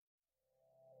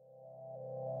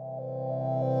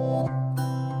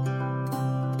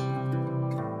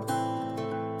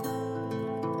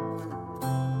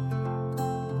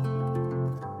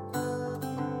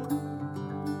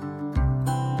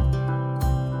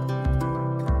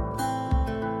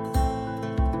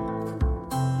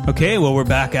Okay, well, we're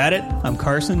back at it. I'm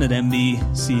Carson at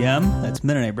MBCM. That's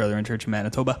Mennonite Brethren Church in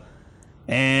Manitoba.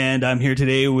 And I'm here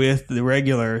today with the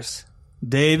regulars.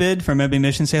 David from MB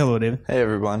Mission. Say hello, David. Hey,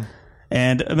 everyone.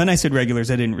 And when I said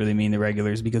regulars, I didn't really mean the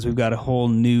regulars because we've got a whole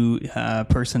new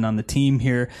person on the team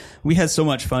here. We had so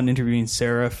much fun interviewing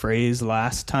Sarah Froese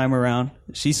last time around.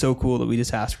 She's so cool that we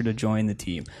just asked her to join the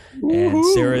team. Woo-hoo. And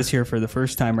Sarah is here for the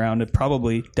first time around, and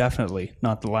probably, definitely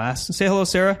not the last. Say hello,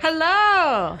 Sarah.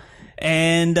 Hello.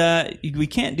 And we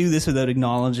can't do this without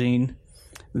acknowledging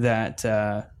that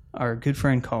our good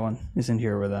friend Colin isn't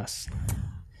here with us.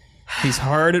 He's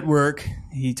hard at work.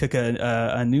 He took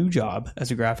a new job as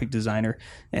a graphic designer,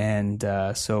 and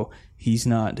so he's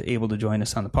not able to join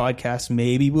us on the podcast.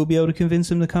 Maybe we'll be able to convince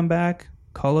him to come back.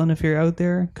 Colin, if you're out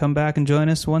there, come back and join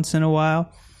us once in a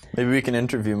while. Maybe we can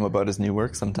interview him about his new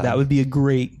work sometime. That would be a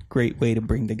great, great way to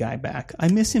bring the guy back. I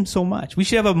miss him so much. We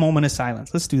should have a moment of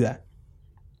silence. Let's do that.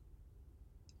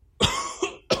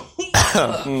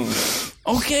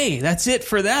 Okay, that's it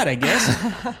for that, I guess.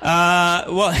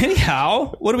 Well,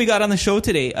 anyhow, what do we got on the show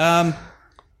today?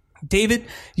 David,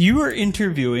 you were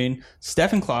interviewing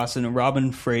Stefan Klassen and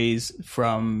Robyn Froese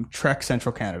from Trek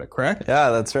Central Canada, correct?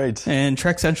 Yeah, that's right. And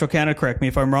Trek Central Canada, correct me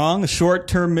if I'm wrong, a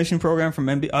short-term mission program of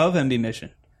MB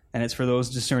Mission. And it's for those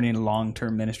discerning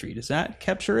long-term ministry. Does that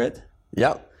capture it?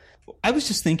 Yep. I was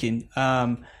just thinking...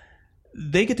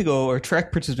 they get to go, or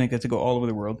Trek participants get to go all over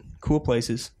the world. Cool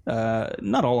places.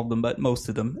 Not all of them, but most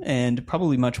of them. And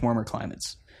probably much warmer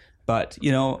climates. But,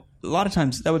 you know, a lot of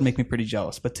times that would make me pretty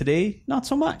jealous. But today, not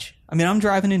so much. I mean, I'm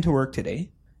driving into work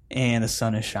today, and the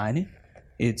sun is shining.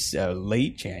 It's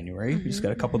late January. We've just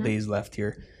got a couple days left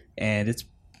here. And it's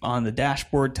on the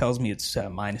dashboard, tells me it's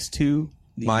 -2.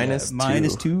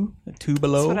 -2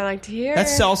 below. That's what I like to hear.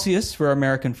 That's Celsius for our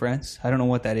American friends. I don't know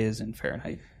what that is in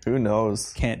Fahrenheit. Who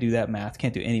knows? Can't do that math.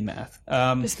 Can't do any math.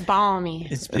 Just balmy.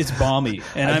 It's balmy.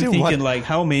 And I'm thinking, like,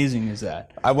 how amazing is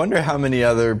that? I wonder how many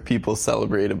other people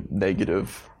celebrate a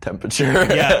negative temperature.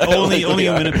 Yeah, only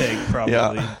in Winnipeg, probably.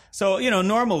 Yeah. So, you know,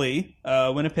 normally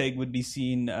Winnipeg would be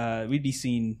seen, we'd be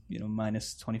seeing, you know,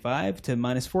 -25 to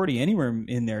 -40, anywhere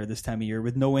in there this time of year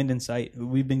with no wind in sight.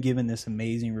 We've been given this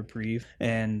amazing reprieve.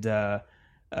 And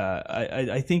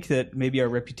I think that maybe our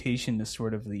reputation is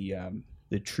sort of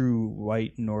the true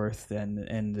white north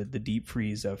and the deep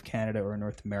freeze of Canada or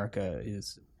North America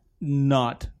is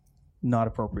not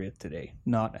appropriate today,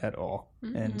 not at all.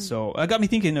 Mm-hmm. And so it got me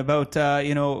thinking about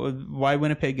you know, why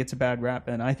Winnipeg gets a bad rap,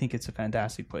 and I think it's a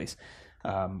fantastic place.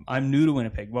 I'm new to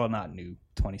Winnipeg. Well, not new,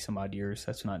 20 some odd years.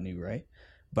 That's not new, right?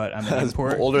 But I'm an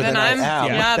import. Older than I am.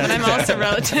 Yeah, but I'm also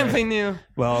relatively new.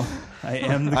 Well, I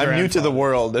am the I'm new to the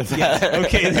world. Yeah.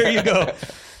 Okay, there you go.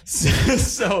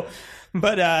 So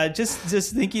but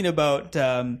just thinking about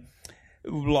a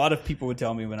lot of people would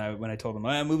tell me when I told them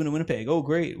I'm moving to Winnipeg. Oh,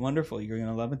 great, wonderful! You're going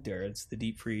to love it there. It's the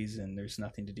deep freeze and there's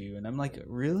nothing to do. And I'm like,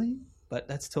 really? But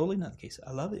that's totally not the case.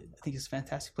 I love it. I think it's a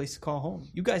fantastic place to call home.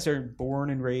 You guys are born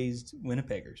and raised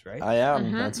Winnipeggers, right? I am.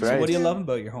 Mm-hmm. That's right. So what do you love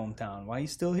about your hometown? Why are you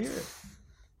still here?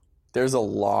 There's a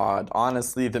lot.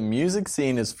 Honestly, the music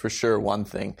scene is for sure one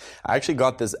thing. I actually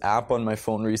got this app on my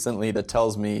phone recently that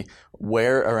tells me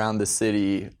where around the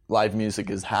city live music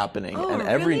is happening. Oh,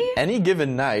 and really? any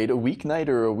given night, a weeknight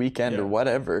or a weekend or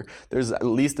whatever, there's at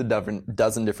least a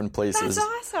dozen different places. That's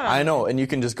awesome. I know, and you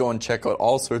can just go and check out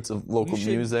all sorts of local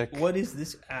music. What is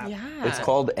this app? Yeah. It's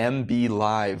called MB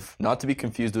Live. Not to be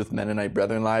confused with Mennonite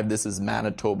Brethren Live. This is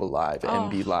Manitoba Live,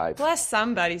 MB Live. Bless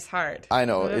somebody's heart. I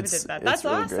know. That's It's really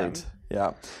awesome. great.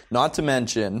 Yeah. Not to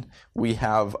mention, we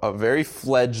have a very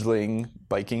fledgling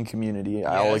biking community. Yes.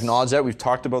 I'll acknowledge that. We've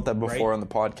talked about that before on the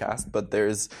podcast, but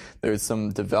there's some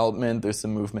development, there's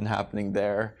some movement happening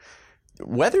there.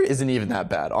 Weather isn't even that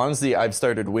bad. Honestly, I've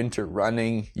started winter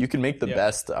running. You can make the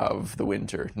best of the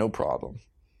winter, no problem.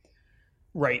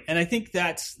 Right, and I think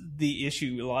that's the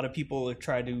issue. A lot of people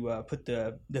try to put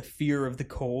the fear of the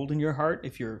cold in your heart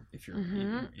if you're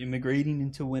immigrating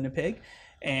into Winnipeg.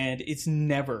 And it's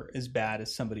never as bad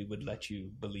as somebody would let you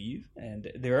believe.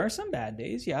 And there are some bad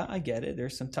days. Yeah, I get it.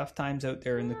 There's some tough times out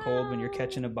there in the cold when you're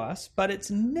catching a bus. But it's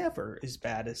never as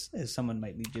bad as someone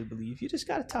might lead you to believe. You just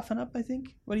got to toughen up, I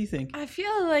think. What do you think? I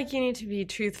feel like you need to be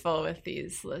truthful with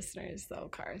these listeners, though,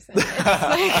 Carson.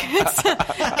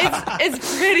 It's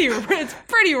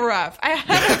pretty rough.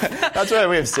 That's why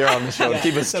we have Sarah on the show to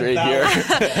keep us straight here.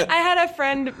 I had a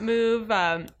friend move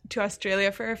to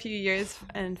Australia for a few years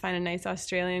and find a nice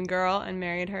Australian girl and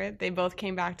married her. They both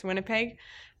came back to Winnipeg,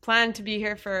 planned to be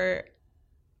here for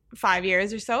 5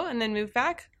 years or so, and then moved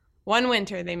back. One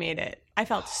winter they made it. I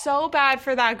felt so bad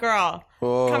for that girl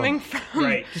coming from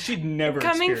because she'd never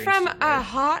coming from it, right? a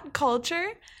hot culture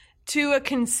to a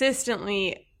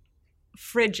consistently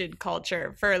frigid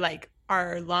culture for like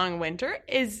our long winter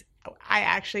is, I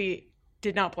actually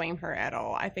did not blame her at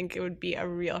all. I think it would be a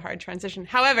real hard transition.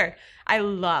 However, I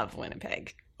love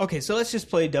Winnipeg. Okay, so let's just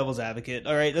play devil's advocate.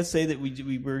 All right, let's say that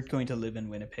we were going to live in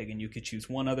Winnipeg and you could choose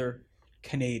one other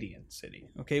Canadian city.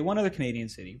 Okay, one other Canadian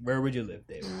city. Where would you live,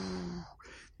 David?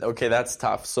 Okay, that's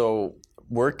tough. So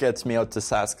work gets me out to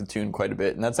Saskatoon quite a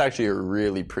bit, and that's actually a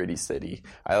really pretty city.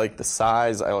 I like the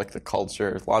size, I like the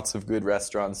culture, lots of good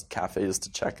restaurants, cafes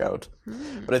to check out.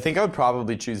 But I think I would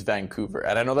probably choose Vancouver,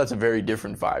 and I know that's a very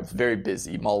different vibe. It's very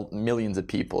busy, millions of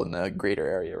people in the greater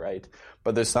area, right?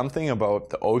 But there's something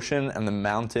about the ocean and the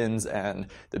mountains and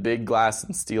the big glass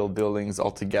and steel buildings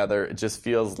all together. It just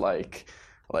feels like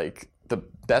the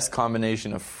best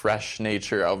combination of fresh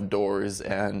nature outdoors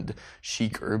and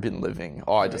chic urban living.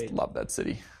 Oh, I just love that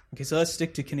city. Okay, so let's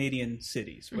stick to Canadian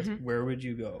cities. Where would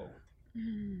you go?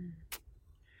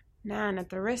 Man, at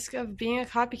the risk of being a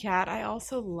copycat, I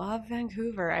also love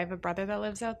Vancouver. I have a brother that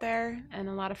lives out there and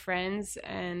a lot of friends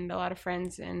in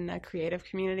the creative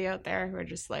community out there who are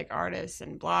just like artists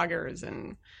and bloggers,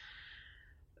 and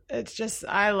it's just,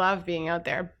 I love being out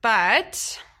there.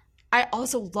 But I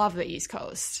also love the East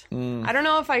Coast. I don't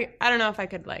know if I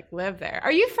could like live there.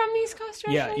 Are you from the East Coast,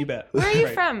 Joshua? Yeah, you bet. Where are you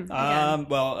from?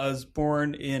 Well, I was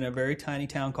born in a very tiny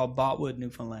town called Botwood,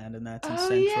 Newfoundland, and that's in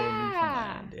central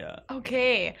Newfoundland. Yeah.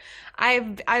 Okay.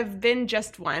 I've been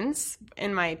just once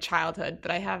in my childhood, but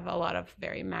I have a lot of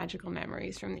very magical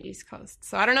memories from the East Coast.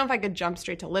 So I don't know if I could jump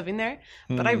straight to living there,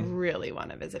 but I really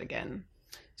want to visit again.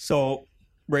 So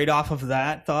right off of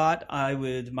that thought,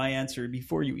 my answer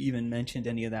before you even mentioned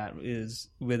any of that is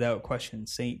without question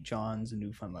St. John's,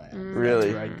 Newfoundland.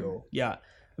 Really? That's where I'd go. Yeah.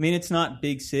 I mean, it's not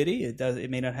big city. It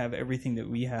may not have everything that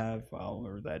we have,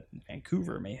 or that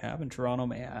Vancouver may have and Toronto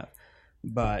may have.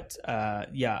 But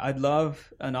I'd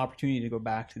love an opportunity to go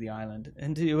back to the island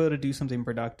and to be able to do something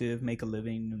productive, make a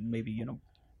living, maybe,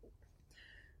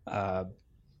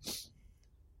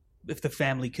 if the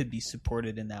family could be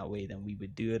supported in that way, then we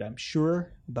would do it, I'm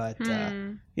sure. But,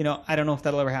 I don't know if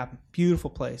that'll ever happen. Beautiful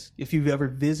place. If you ever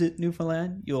visit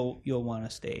Newfoundland, you'll want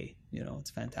to stay. It's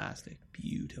fantastic.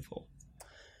 Beautiful.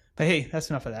 But hey, that's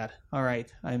enough of that. All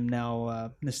right. I'm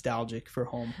now nostalgic for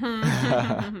home.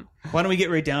 Why don't we get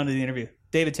right down to the interview?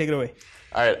 David, take it away.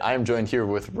 All right. I am joined here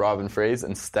with Robyn Froese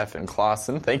and Stefan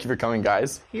Klassen. Thank you for coming,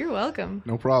 guys. You're welcome.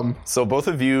 No problem. So both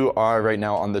of you are right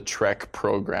now on the Trek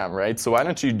program, right? So why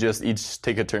don't you just each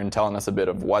take a turn telling us a bit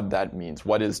of what that means?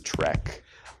 What is Trek?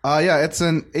 It's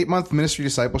an 8-month ministry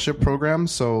discipleship program.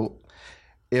 So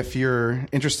if you're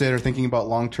interested or thinking about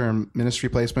long-term ministry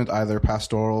placement, either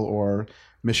pastoral or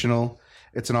missional,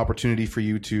 it's an opportunity for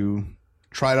you to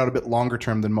try it out a bit longer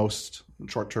term than most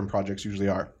short-term projects usually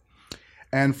are.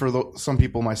 And for some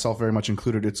people, myself very much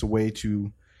included, it's a way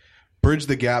to bridge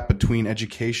the gap between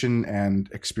education and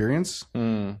experience.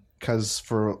 Because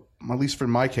at least for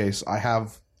my case, I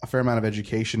have a fair amount of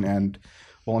education and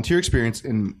volunteer experience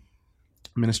in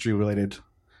ministry-related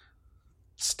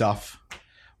stuff,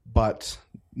 but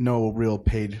no real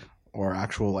paid or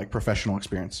actual professional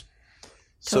experience.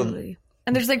 Totally.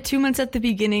 And there's 2 months at the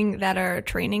beginning that are a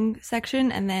training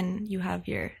section, and then you have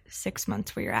your 6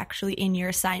 months where you're actually in your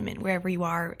assignment wherever you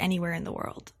are, anywhere in the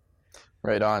world.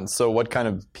 Right on. So what kind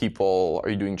of people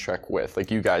are you doing Trek with?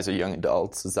 You guys are young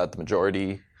adults. Is that the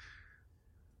majority?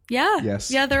 Yeah. Yes.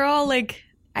 Yeah, they're all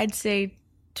I'd say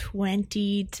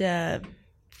 20 to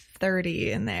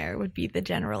 30 in there would be the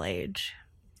general age.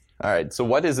 All right. So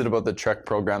what is it about the Trek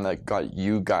program that got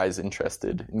you guys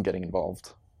interested in getting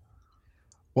involved?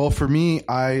 Well, for me,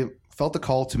 I felt the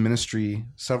call to ministry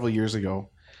several years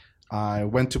ago. I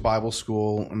went to Bible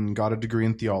school and got a degree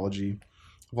in theology,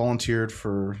 volunteered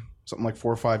for something like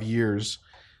 4 or 5 years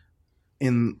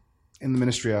in the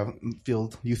ministry,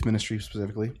 field youth ministry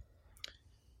specifically,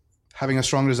 having a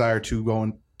strong desire to go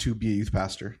and to be a youth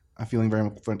pastor. I'm feeling very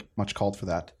much called for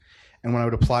that. And when I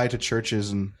would apply to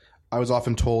churches, and I was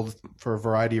often told for a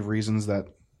variety of reasons that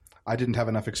I didn't have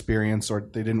enough experience or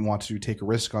they didn't want to take a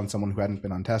risk on someone who hadn't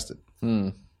been untested.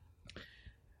 During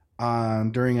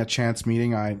a chance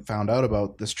meeting, I found out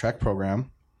about this Trek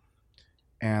program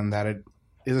and that it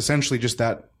is essentially just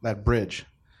that bridge,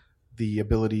 the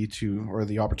ability to, or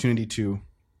the opportunity to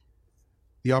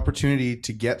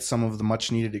get some of the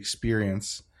much needed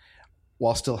experience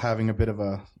while still having a bit of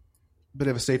a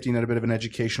safety net, a bit of an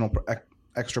educational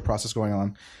extra process going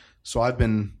on. So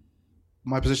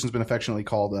my position's been affectionately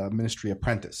called a ministry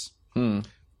apprentice.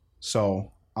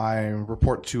 So I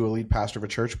report to a lead pastor of a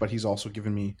church, but he's also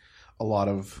given me a lot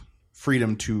of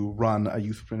freedom to run a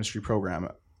youth ministry program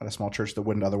at a small church that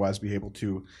wouldn't otherwise be able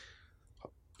to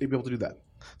they'd be able to do that.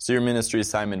 So your ministry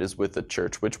assignment is with the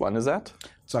church. Which one is that?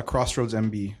 It's Crossroads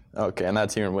MB. Okay, and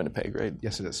that's here in Winnipeg, right?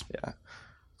 Yes, it is. Yeah.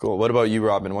 Cool. What about you,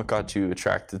 Robyn? What got you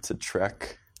attracted to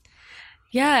Trek?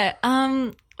 Yeah,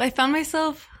 I found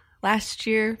myself last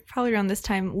year, probably around this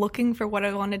time, looking for what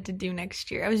I wanted to do next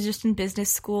year. I was just in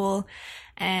business school,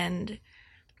 and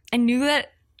I knew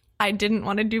that I didn't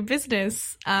want to do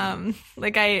business.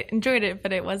 I enjoyed it,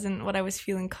 but it wasn't what I was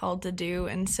feeling called to do.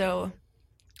 And so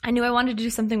I knew I wanted to do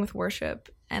something with worship,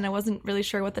 and I wasn't really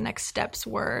sure what the next steps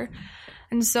were.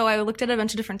 And so I looked at a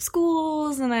bunch of different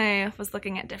schools, and I was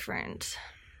looking at different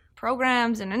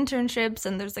programs and internships,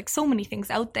 and there's so many things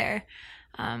out there.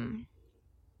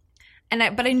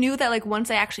 But I knew that once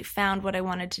I actually found what I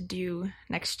wanted to do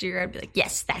next year, I'd be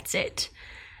yes, that's it.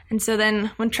 And so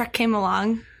then when Trek came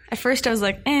along, at first I was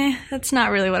that's not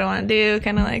really what I want to do.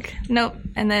 Kind of nope.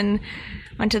 And then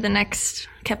went to the next,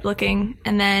 kept looking.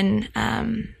 And then,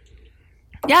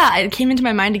 it came into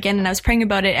my mind again, and I was praying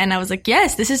about it, and I was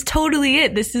yes, this is totally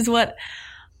it. This is what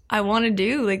I want to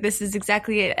do. This is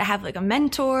exactly it. I have a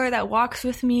mentor that walks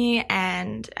with me,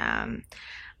 and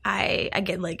I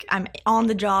get I'm on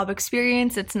the job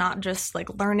experience. It's not just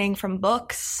learning from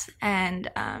books, and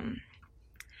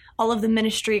all of the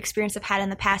ministry experience I've had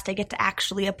in the past, I get to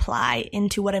actually apply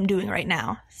into what I'm doing right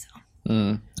now. So.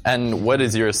 And what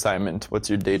is your assignment? What's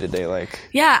your day-to-day like?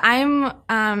 Yeah,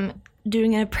 I'm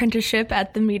doing an apprenticeship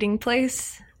at the meeting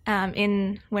place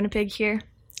in Winnipeg here,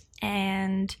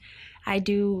 and I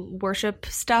do worship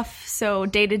stuff. So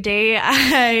day to day,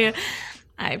 I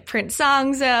print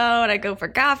songs out, I go for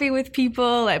coffee with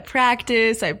people, I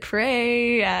practice, I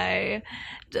pray, I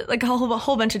a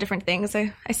whole bunch of different things.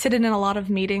 I sit in a lot of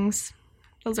meetings.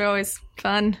 Those are always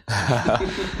fun.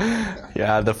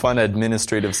 Yeah, the fun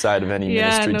administrative side of any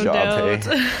ministry job. Doubt.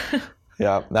 Hey?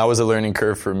 Yeah, that was a learning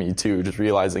curve for me too, just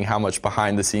realizing how much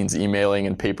behind the scenes emailing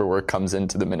and paperwork comes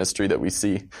into the ministry that we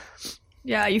see.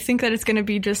 Yeah, you think that it's going to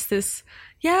be just this,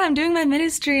 I'm doing my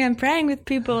ministry, I'm praying with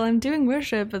people, I'm doing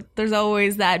worship, but there's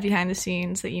always that behind the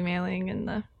scenes, the emailing and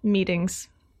the meetings.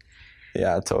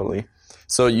 Yeah, totally.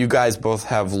 So you guys both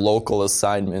have local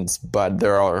assignments, but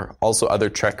there are also other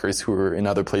trekkers who are in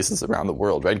other places around the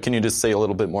world, right? Can you just say a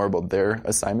little bit more about their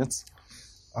assignments?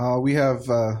 We have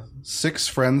 6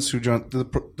 friends who joined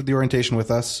the orientation with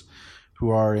us who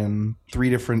are in 3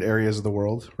 different areas of the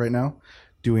world right now,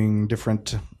 doing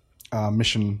different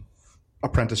mission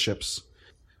apprenticeships.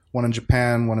 One in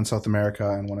Japan, one in South America,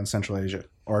 and one in Central Asia,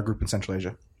 or a group in Central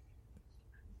Asia.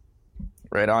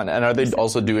 Right on. And are they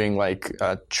also doing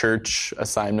church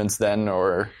assignments then,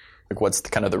 or what's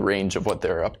kind of the range of what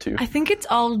they're up to? I think it's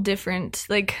all different.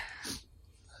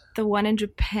 The one in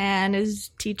Japan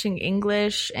is teaching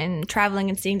English and traveling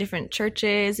and seeing different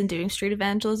churches and doing street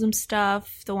evangelism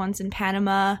stuff. The ones in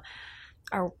Panama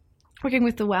are working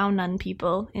with the Wow Nun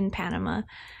people in Panama.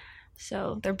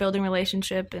 So they're building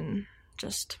relationship and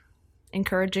just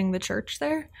encouraging the church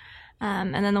there.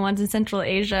 And then the ones in Central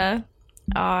Asia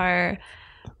are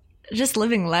just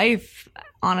living life,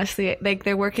 honestly.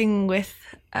 They're working with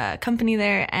a company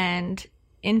there and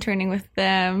interning with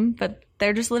them, but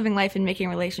they're just living life and making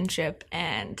relationship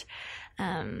and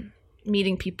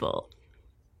meeting people.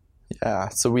 Yeah,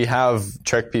 so we have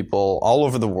Trek people all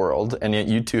over the world, and yet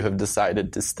you two have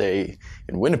decided to stay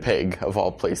in Winnipeg, of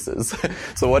all places.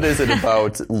 So what is it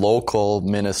about local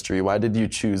ministry? Why did you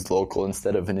choose local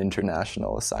instead of an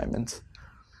international assignment?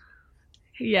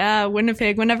 Yeah,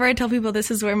 Winnipeg. Whenever I tell people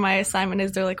this is where my assignment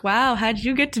is, they're like, wow, how did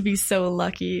you get to be so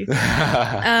lucky?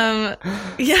 I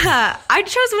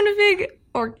chose Winnipeg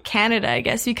or Canada, I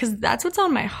guess, because that's what's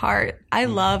on my heart. I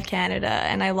love Canada,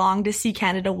 and I long to see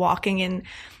Canada walking in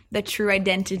the true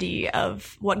identity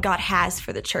of what God has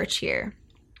for the church here.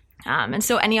 And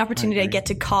so any opportunity I get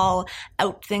to call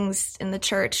out things in the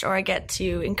church, or I get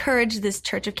to encourage this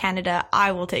Church of Canada,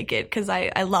 I will take it, because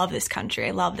I love this country.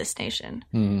 I love this nation.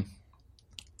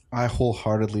 I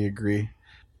wholeheartedly agree.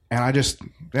 And I just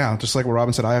like what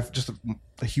Robyn said, I have just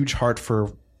a huge heart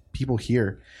for people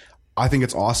here. I think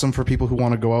it's awesome for people who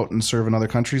want to go out and serve in other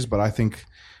countries, but I think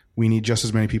we need just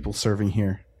as many people serving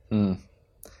here.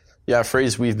 Yeah, a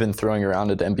phrase we've been throwing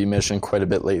around at MB Mission quite a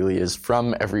bit lately is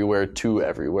from everywhere to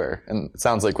everywhere. And it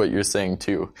sounds like what you're saying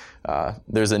too.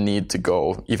 There's a need to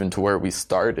go even to where we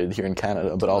started here in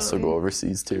Canada, but also go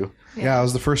overseas too. Yeah, it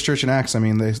was the first church in Acts. I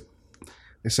mean, they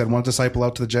said one disciple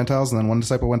out to the Gentiles, and then one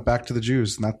disciple went back to the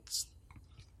Jews. And that's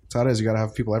how it is. You got to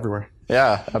have people everywhere.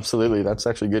 Yeah, absolutely. That's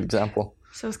actually a good example.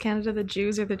 So is Canada the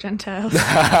Jews or the Gentiles?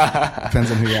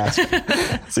 Depends on who you ask.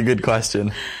 It's a good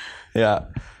question. Yeah.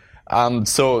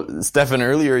 So, Stefan,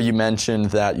 earlier you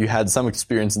mentioned that you had some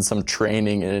experience and some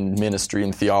training in ministry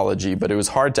and theology, but it was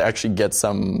hard to actually get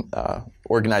some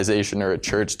organization or a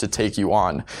church to take you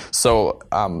on. So,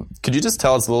 could you just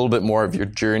tell us a little bit more of your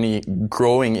journey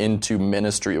growing into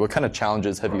ministry? What kind of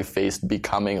challenges have you faced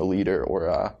becoming a leader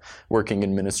or working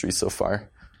in ministry so far?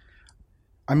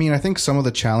 I mean, I think some of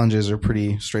the challenges are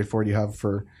pretty straightforward. You have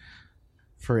for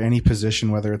any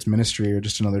position, whether it's ministry or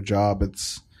just another job,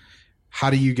 it's how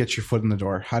do you get your foot in the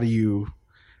door? How do you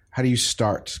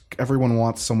start? Everyone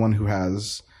wants someone who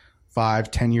has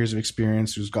 5-10 years of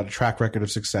experience, who's got a track record of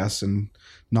success, and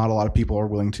not a lot of people are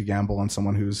willing to gamble on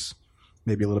someone who's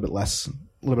maybe a little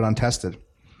bit untested.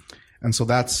 And so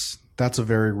that's a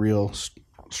very real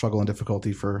struggle and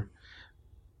difficulty for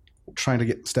trying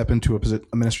to step into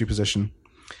a ministry position.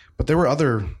 But there were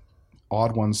other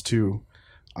odd ones too.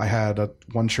 I had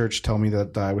one church tell me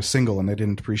that I was single, and they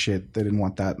didn't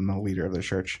want that in the leader of their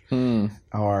church.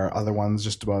 Or other ones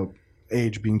just about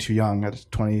age, being too young. At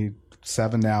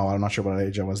 27 now, I'm not sure what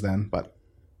age I was then, but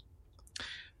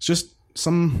it's just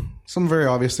some very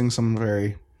obvious things, some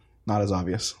very not as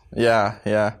obvious.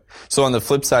 Yeah. So on the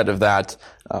flip side of that,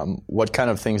 what kind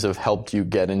of things have helped you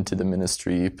get into the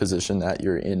ministry position that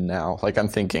you're in now? Like, I'm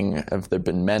thinking, have there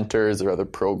been mentors or other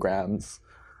programs?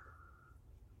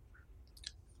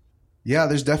 Yeah,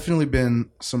 there's definitely been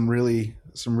some really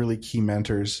key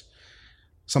mentors.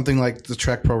 Something like the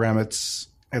Trek program, it's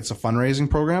a fundraising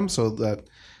program, so that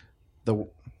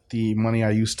the money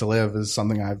I used to live is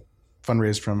something I've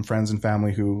fundraised from friends and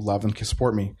family who love and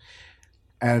support me.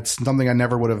 And it's something I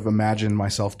never would have imagined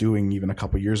myself doing even a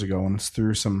couple of years ago. And it's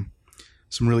through some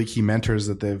really key mentors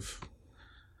that they've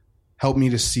helped me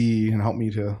to see and helped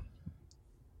me to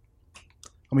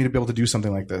be able to do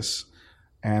something like this,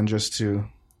 and just to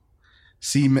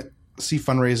see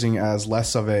fundraising as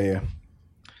less of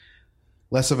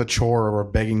a chore or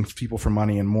begging people for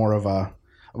money, and more of a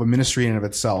ministry in and of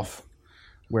itself,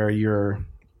 where you're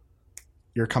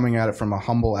coming at it from a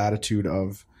humble attitude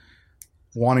of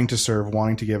wanting to serve,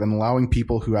 wanting to give, and allowing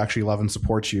people who actually love and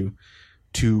support you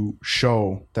to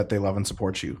show that they love and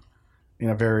support you in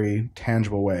a very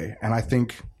tangible way. And I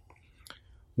think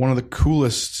one of the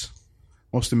coolest,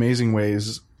 most amazing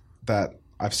ways that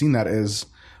I've seen that is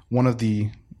one of the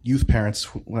youth parents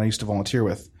when I used to volunteer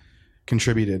with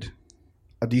contributed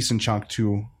a decent chunk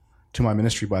to my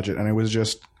ministry budget. And it was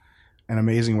just an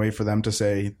amazing way for them to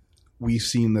say, we've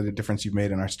seen the difference you've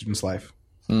made in our students' life.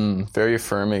 Very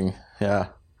affirming. Yeah.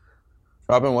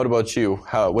 Robyn, what about you?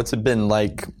 What's it been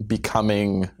like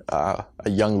becoming a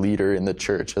young leader in the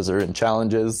church? Has there been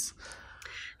challenges?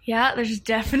 Yeah, there's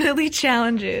definitely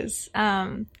challenges.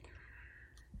 Like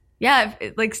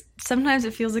sometimes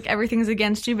it feels like everything's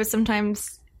against you, but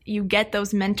sometimes you get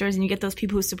those mentors and you get those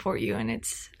people who support you, and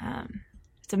it's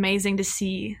amazing to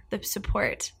see the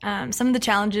support. Some of the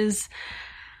challenges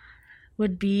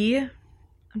would be,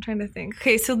 I'm trying to think.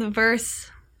 Okay, so the verse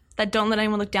that don't let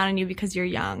anyone look down on you because you're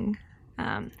young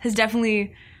has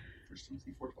definitely... 1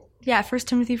 Timothy 4:12. Yeah, 1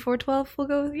 Timothy 4:12 we'll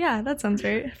go. Yeah, that sounds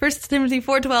right. 1 Timothy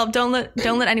 4:12, don't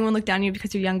let anyone look down on you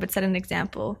because you're young, but set an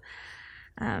example.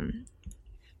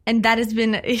 And that has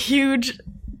been a huge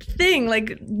thing,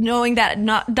 like knowing that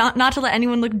not to let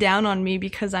anyone look down on me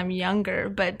because I'm younger,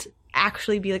 but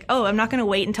actually be like, oh, I'm not going to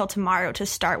wait until tomorrow to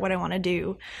start what I want to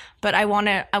do, but I want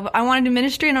to do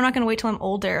ministry, and I'm not going to wait till I'm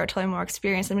older or till I'm more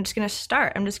experienced. I'm just going to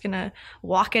start. I'm just going to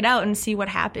walk it out and see what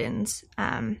happens.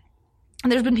 And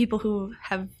there's been people who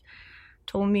have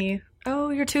told me, oh,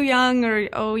 you're too young, or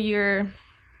oh, you're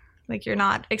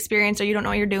not experienced, or you don't know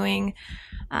what you're doing.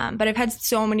 But I've had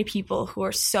so many people who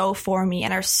are so for me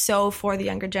and are so for the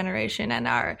younger generation and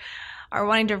are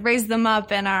wanting to raise them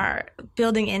up and are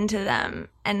building into them.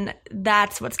 And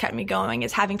that's what's kept me going,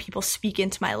 is having people speak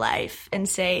into my life and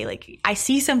say, like, I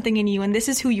see something in you, and this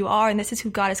is who you are, and this is who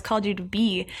God has called you to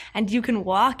be, and you can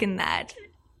walk in that.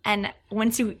 And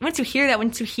once you hear that,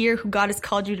 once you hear who God has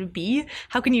called you to be,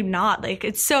 how can you not? Like,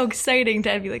 it's so exciting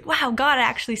to be like, wow, God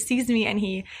actually sees me, and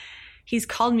He's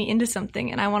called me into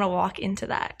something, and I want to walk into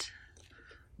that.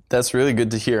 That's really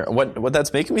good to hear. What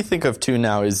that's making me think of too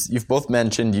now is you've both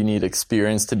mentioned you need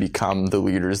experience to become the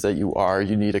leaders that you are.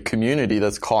 You need a community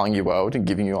that's calling you out and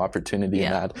giving you opportunity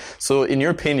in that. So in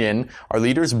your opinion, are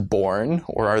leaders born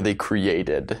or are they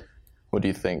created? What do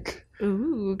you think?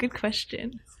 Ooh, good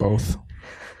question. Both.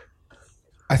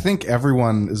 I think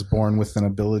everyone is born with an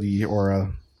ability or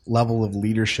a level of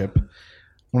leadership.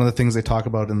 One of the things they talk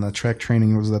about in the Trek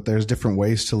training was that there's different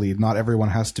ways to lead. Not everyone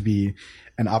has to be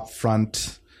an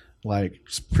upfront, like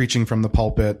preaching from the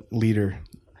pulpit leader.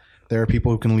 There are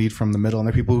people who can lead from the middle, and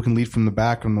there are people who can lead from the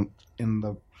back in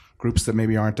the groups that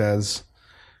maybe aren't as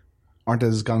aren't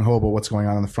as gung-ho about what's going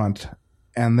on in the front,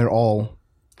 and they're all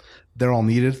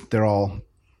needed.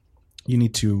 You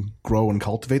need to grow and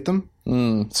cultivate them.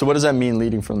 So what does that mean,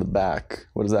 leading from the back?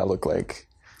 What does that look like?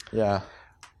 Yeah.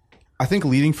 I think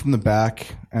leading from the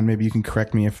back, and maybe you can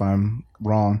correct me if I'm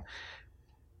wrong,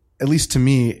 at least to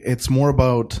me, it's more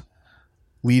about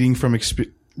leading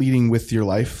with your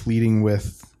life, leading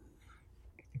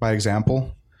by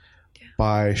example,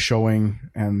 by showing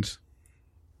and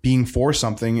being for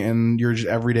something in your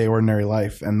everyday ordinary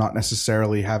life, and not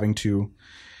necessarily having to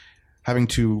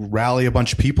rally a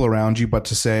bunch of people around you, but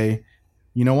to say,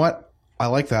 you know what, I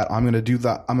like that. I'm going to do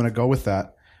that. I'm going to go with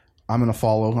that. I'm going to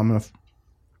follow. I'm going to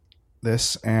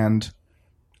this, and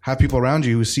have people around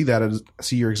you who see that,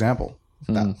 see your example.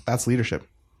 That's leadership.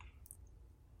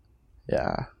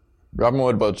 Yeah. Robyn,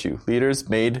 what about you? Leaders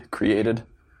made, created?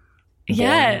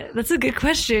 Yeah, that's a good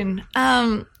question.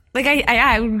 I would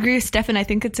agree with Stefan. I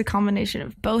think it's a combination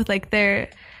of both. Like I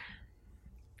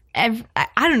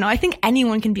don't know. I think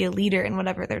anyone can be a leader in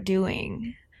whatever they're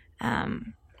doing.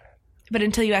 But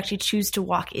until you actually choose to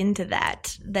walk into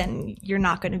that, then you're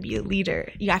not going to be a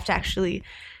leader. You have to actually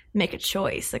make a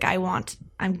choice. Like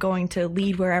I'm going to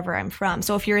lead wherever I'm from.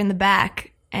 So if you're in the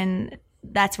back and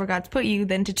that's where God's put you,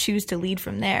 then to choose to lead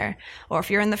from there. Or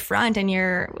if you're in the front and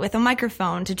you're with a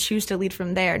microphone, to choose to lead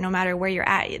from there, no matter where you're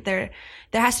at. There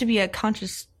has to be a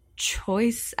conscious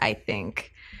choice, I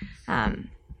think. And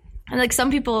like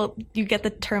some people, you get the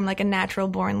term like a natural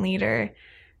born leader,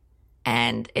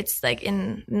 and it's like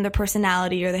in their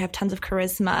personality, or they have tons of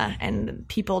charisma and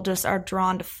people just are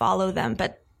drawn to follow them,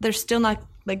 but they're still not,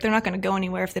 like, they're not going to go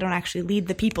anywhere if they don't actually lead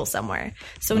the people somewhere.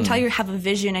 So until you have a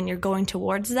vision and you're going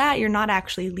towards that, you're not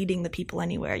actually leading the people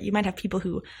anywhere. You might have people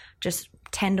who just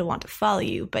tend to want to follow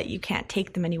you, but you can't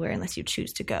take them anywhere unless you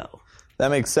choose to go. That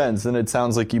makes sense. And it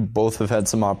sounds like you both have had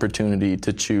some opportunity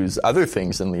to choose other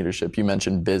things in leadership. You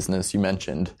mentioned business. You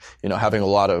mentioned, having a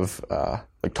lot of,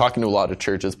 talking to a lot of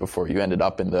churches before you ended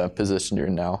up in the position you're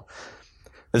in now.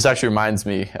 This actually reminds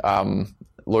me,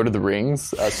 Lord of the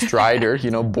Rings, Strider,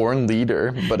 born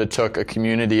leader, but it took a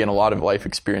community and a lot of life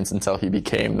experience until he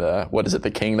became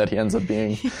the king that he ends up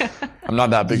being. Yeah. I'm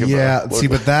not that big of a... Yeah, see,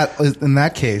 but in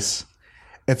that case,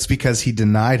 it's because he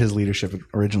denied his leadership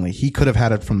originally. He could have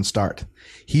had it from the start.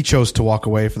 He chose to walk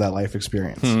away for that life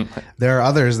experience. There are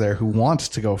others there who want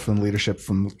to go from leadership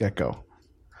from the get-go.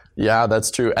 Yeah, that's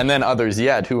true. And then others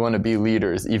yet who want to be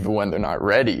leaders even when they're not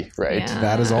ready, right? Yeah.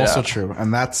 That is also true.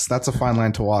 And that's a fine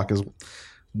line to walk, is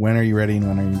when are you ready and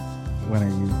when are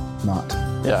you not?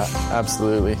 Yeah,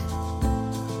 absolutely.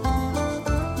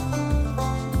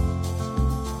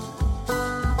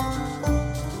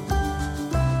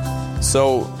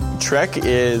 So Trek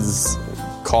is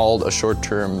called a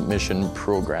short-term mission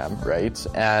program, right?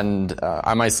 And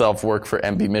I myself work for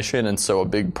MB Mission, and so a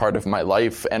big part of my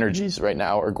life energies right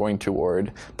now are going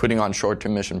toward putting on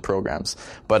short-term mission programs.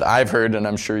 But I've heard, and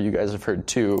I'm sure you guys have heard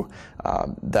too,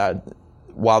 that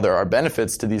while there are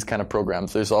benefits to these kind of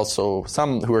programs, there's also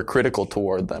some who are critical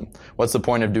toward them. What's the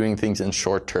point of doing things in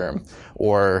short term?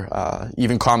 Or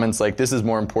even comments like, this is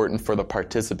more important for the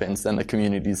participants than the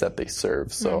communities that they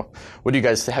serve. So what do you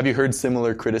guys, have you heard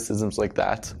similar criticisms like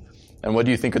that? And what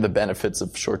do you think are the benefits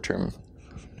of short term?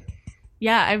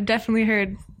 Yeah, I've definitely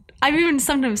heard, I've even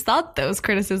sometimes thought those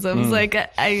criticisms.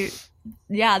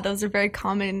 Those are very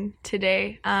common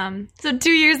today. So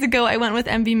 2 years ago, I went with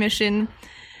MB Mission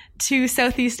to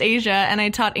Southeast Asia, and I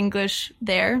taught English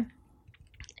there.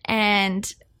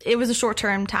 And it was a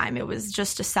short-term time. It was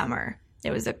just a summer.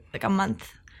 It was like a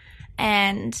month.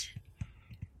 And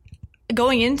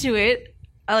going into it,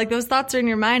 those thoughts are in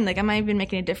your mind. Like, am I even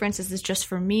making a difference? Is this just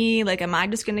for me? Like, am I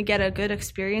just going to get a good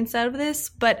experience out of this?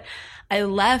 But I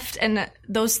left, and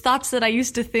those thoughts that I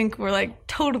used to think were like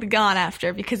totally gone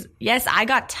after, because yes, I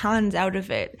got tons out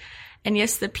of it. And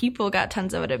yes, the people got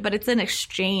tons out of it, but it's an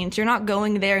exchange. You're not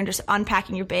going there and just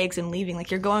unpacking your bags and leaving. Like,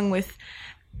 you're going with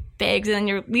bags and then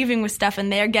you're leaving with stuff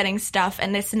and they're getting stuff.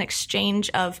 And it's an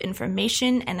exchange of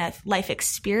information and a life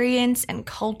experience and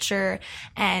culture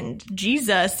and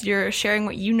Jesus. You're sharing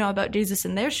what you know about Jesus,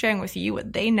 and they're sharing with you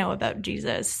what they know about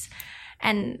Jesus.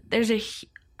 And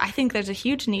I think there's a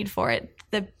huge need for it.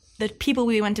 The people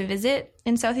we went to visit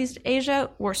in Southeast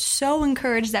Asia were so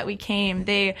encouraged that we came.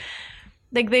 They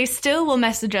still will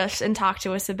message us and talk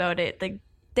to us about it. Like,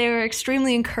 they were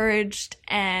extremely encouraged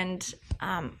and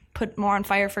put more on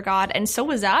fire for God. And so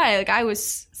was I. Like, I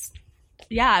was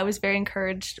very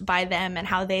encouraged by them and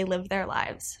how they live their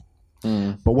lives.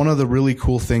 But one of the really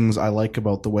cool things I like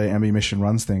about the way MB Mission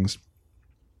runs things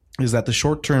is that the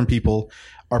short-term people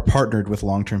are partnered with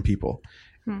long-term people.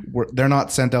 They're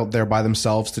not sent out there by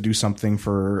themselves to do something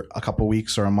for a couple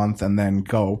weeks or a month and then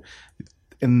go.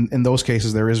 In those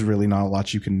cases, there is really not a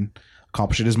lot you can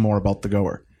accomplish. It is more about the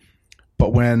goer.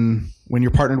 But when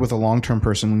you're partnered with a long-term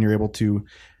person, when you're able to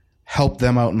help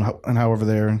them out and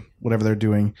whatever they're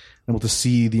doing, able to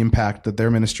see the impact that their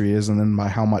ministry is, and then by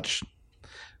how much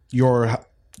your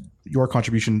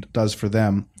contribution does for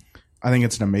them, I think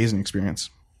it's an amazing experience.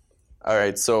 All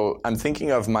right, so I'm thinking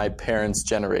of my parents'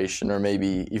 generation, or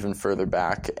maybe even further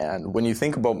back. And when you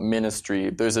think about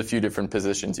ministry, there's a few different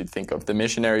positions you'd think of. The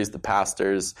missionaries, the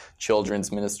pastors,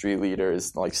 children's ministry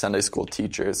leaders, like Sunday school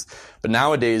teachers. But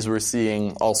nowadays, we're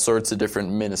seeing all sorts of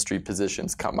different ministry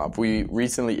positions come up. We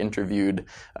recently interviewed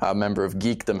a member of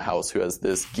Geekdom House who has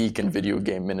this geek and video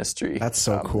game ministry. That's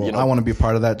so cool. I want to be a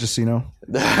part of that, just so you know.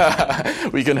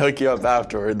 We can hook you up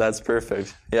afterward. That's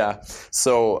perfect. Yeah.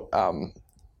 So,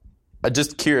 I'm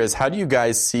just curious, how do you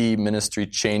guys see ministry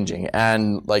changing?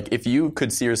 And like, if you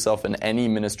could see yourself in any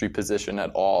ministry position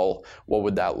at all, what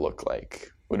would that look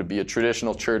like? Would it be a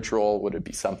traditional church role? Would it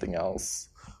be something else?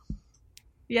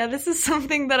 Yeah, this is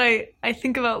something that I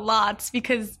think about lots,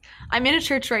 because I'm in a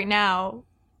church right now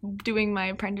doing my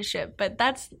apprenticeship, but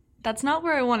that's not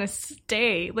where I want to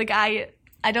stay. Like I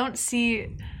don't see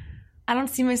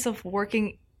myself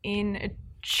working in a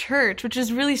church, which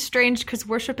is really strange because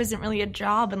worship isn't really a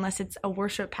job unless it's a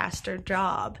worship pastor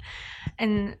job.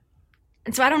 And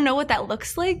so I don't know what that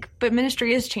looks like, but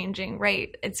ministry is changing,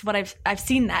 right? It's what I've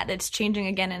seen that it's changing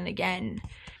again and again.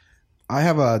 I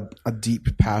have a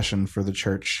deep passion for the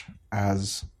church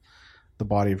as the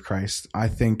body of Christ. I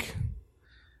think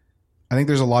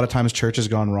there's a lot of times church has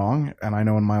gone wrong, and I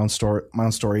know in my own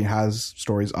story has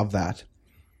stories of that.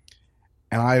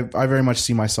 And I very much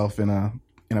see myself in a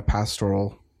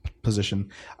pastoral position.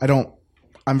 I'm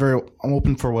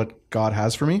open for what God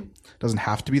has for me. It doesn't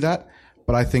have to be that,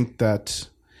 but I think that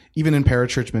even in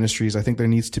parachurch ministries, I think there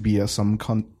needs to be some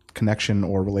connection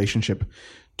or relationship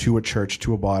to a church,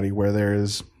 to a body, where there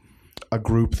is a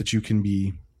group that you can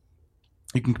be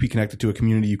connected to, a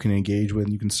community you can engage with,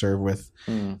 you can serve with,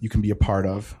 you can be a part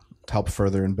of to help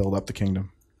further and build up the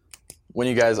kingdom. When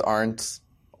you guys aren't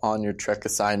on your Trek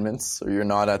assignments, or you're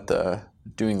not at the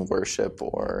doing worship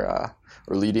or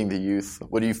leading the youth,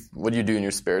 what do you do in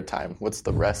your spare time? What's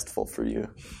the restful for you?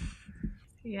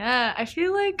 Yeah, I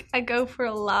feel like I go for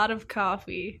a lot of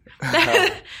coffee.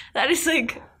 That is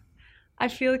like, I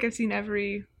feel like I've seen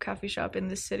every coffee shop in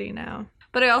this city now.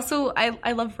 But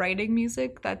I love writing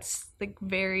music. That's like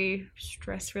very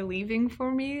stress relieving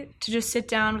for me, to just sit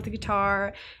down with a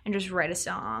guitar and just write a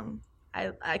song.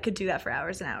 I could do that for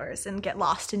hours and hours and get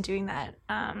lost in doing that.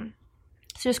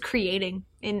 So just creating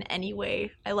in any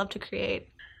way. I love to create.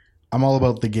 I'm all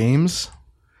about the games.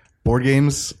 Board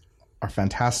games are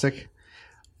fantastic.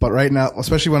 But right now,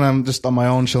 especially when I'm just on my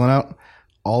own chilling out,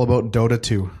 all about Dota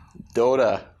 2.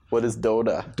 Dota. What is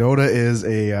Dota? Dota is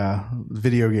a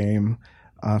video game,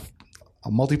 a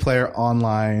multiplayer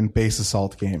online base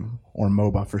assault game, or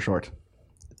MOBA for short.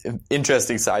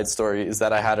 Interesting side story is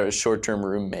that I had a short-term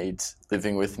roommate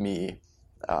living with me.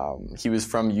 He was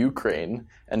from Ukraine,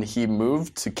 and he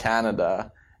moved to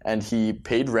Canada, and he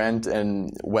paid rent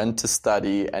and went to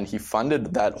study, and he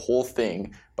funded that whole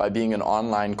thing by being an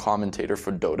online commentator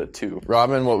for Dota 2.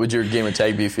 Robyn, what would your gamer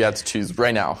tag be if you had to choose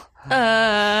right now?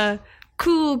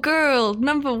 Cool girl,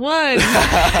 number 1.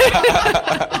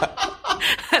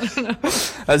 I don't know.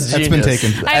 That's genius. That's been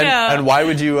taken. I know. And why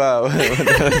would you...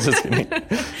 just kidding.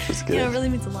 Just kidding. Yeah, it really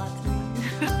means a lot to me.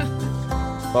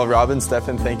 Well, Robyn,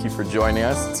 Stefan, thank you for joining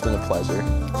us. It's been a pleasure.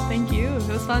 Thank you. It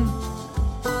was fun.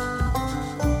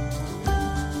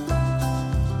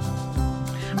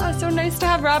 Oh, so nice to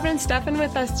have Robyn and Stefan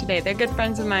with us today. They're good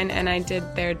friends of mine, and I did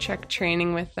their Trek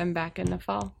training with them back in the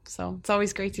fall. So it's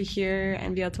always great to hear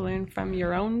and be able to learn from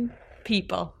your own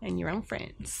people and your own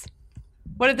friends.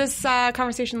 What did this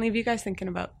conversation leave you guys thinking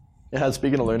about? Yeah,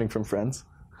 speaking of learning from friends.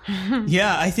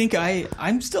 Yeah, I think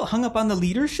I'm still hung up on the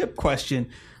leadership question.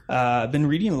 I've been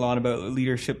reading a lot about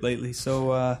leadership lately.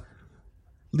 So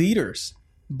leaders,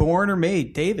 born or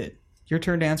made? David, your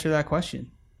turn to answer that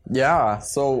question. Yeah,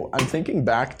 so I'm thinking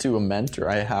back to a mentor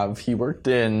I have. He worked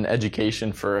in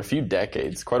education for a few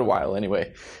decades, quite a while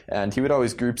anyway, and he would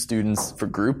always group students for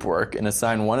group work and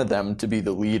assign one of them to be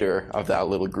the leader of that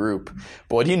little group.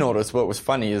 But what he noticed, what was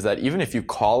funny, is that even if you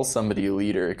call somebody a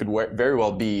leader, it could very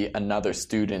well be another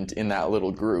student in that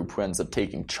little group who ends up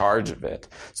taking charge of it.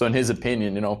 So in his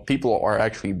opinion, people are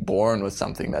actually born with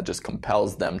something that just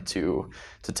compels them to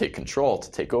take control,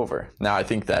 to take over. Now, I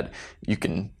think that you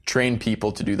can train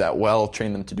people to do that well,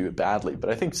 train them to do it badly, but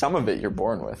I think some of it you're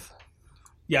born with.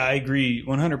 Yeah, I agree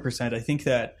 100%. I think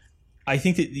that I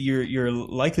think that you're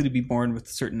likely to be born with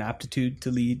a certain aptitude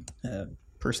to lead,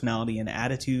 personality and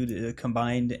attitude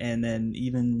combined, and then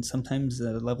even sometimes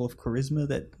a level of charisma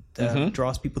that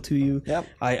draws people to you. Yep.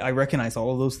 I recognize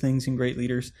all of those things in great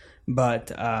leaders,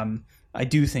 but I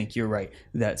do think you're right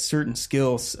that certain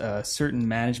skills, certain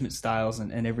management styles,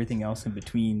 and everything else in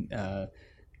between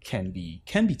can be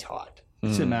taught.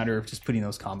 It's a matter of just putting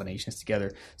those combinations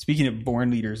together. Speaking of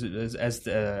born leaders,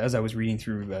 as I was reading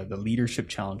through the Leadership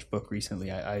Challenge book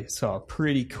recently, I saw a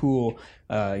pretty cool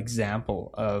example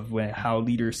of how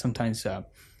leaders sometimes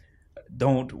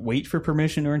don't wait for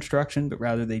permission or instruction, but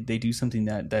rather they do something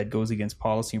that goes against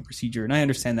policy and procedure. And I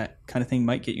understand that kind of thing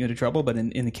might get you into trouble, but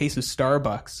in the case of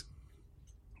Starbucks,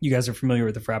 you guys are familiar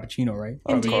with the Frappuccino, right?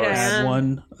 Indeed, I am.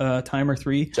 One time or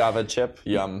three. Java chip,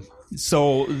 yum.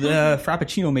 So the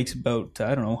Frappuccino makes about,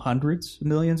 hundreds of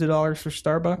millions of dollars for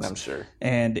Starbucks. I'm sure.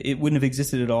 And it wouldn't have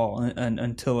existed at all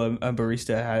until a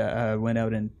barista went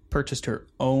out and purchased her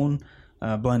own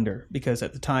blender, because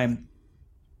at the time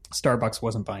Starbucks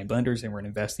wasn't buying blenders, they weren't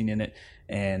investing in it,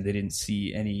 and they didn't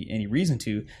see any reason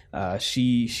to.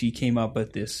 She came up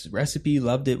with this recipe,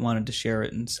 loved it, wanted to share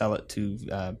it and sell it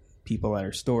to people at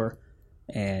her store.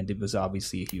 And it was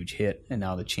obviously a huge hit, and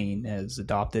now the chain has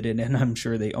adopted it, and I'm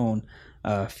sure they own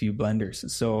a few blenders.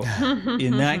 So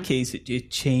in that case,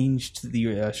 it changed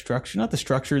the structure, not the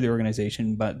structure of the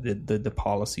organization, but the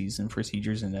policies and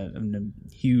procedures in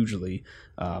a hugely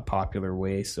popular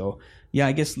way. So yeah,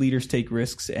 I guess leaders take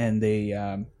risks, and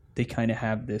they kind of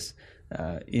have this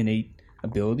innate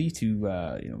ability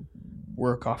to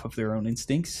work off of their own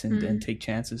instincts and take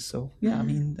chances. So yeah, I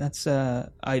mean that's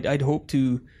I'd hope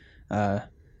to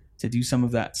do some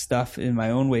of that stuff in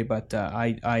my own way, but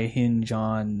I hinge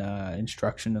on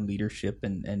instruction and leadership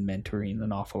and mentoring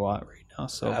an awful lot right now.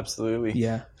 So absolutely,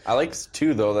 yeah. I like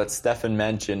too though that Stefan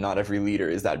mentioned not every leader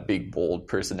is that big bold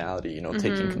personality,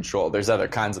 taking control. There's other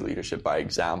kinds of leadership by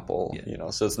example,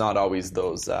 so it's not always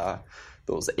those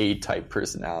A-type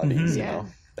personalities.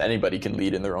 Anybody can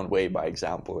lead in their own way by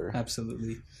example.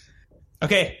 Absolutely.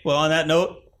 Okay, well, on that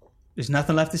note, there's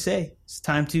nothing left to say. It's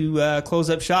time to close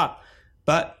up shop.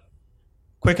 But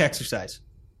quick exercise.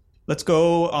 Let's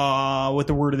go with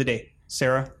the word of the day.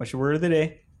 Sarah, what's your word of the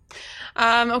day?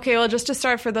 Okay, well, just to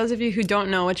start, for those of you who don't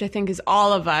know, which I think is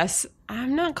all of us,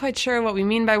 I'm not quite sure what we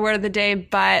mean by word of the day,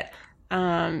 but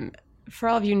for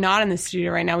all of you not in the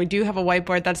studio right now, we do have a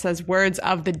whiteboard that says words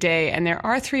of the day, and there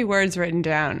are 3 words written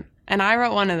down. And I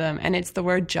wrote one of them, and it's the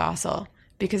word jostle,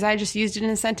 because I just used it in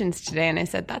a sentence today, and I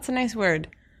said, that's a nice word.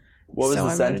 What was the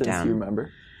sentence? Do you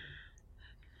remember?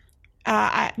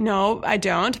 No, I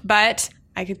don't, but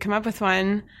I could come up with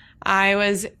one. I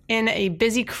was in a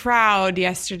busy crowd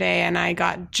yesterday, and I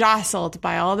got jostled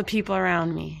by all the people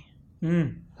around me.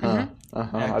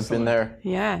 I've been there.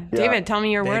 Yeah. David, tell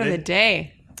me your word of the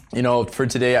day. For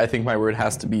today, I think my word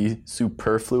has to be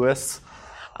superfluous.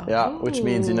 Yeah, which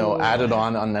means, added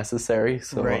on, unnecessary.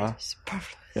 So, right.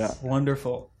 Superfluous. Yeah.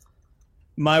 Wonderful.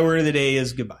 My word of the day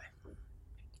is goodbye.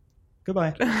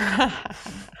 Goodbye.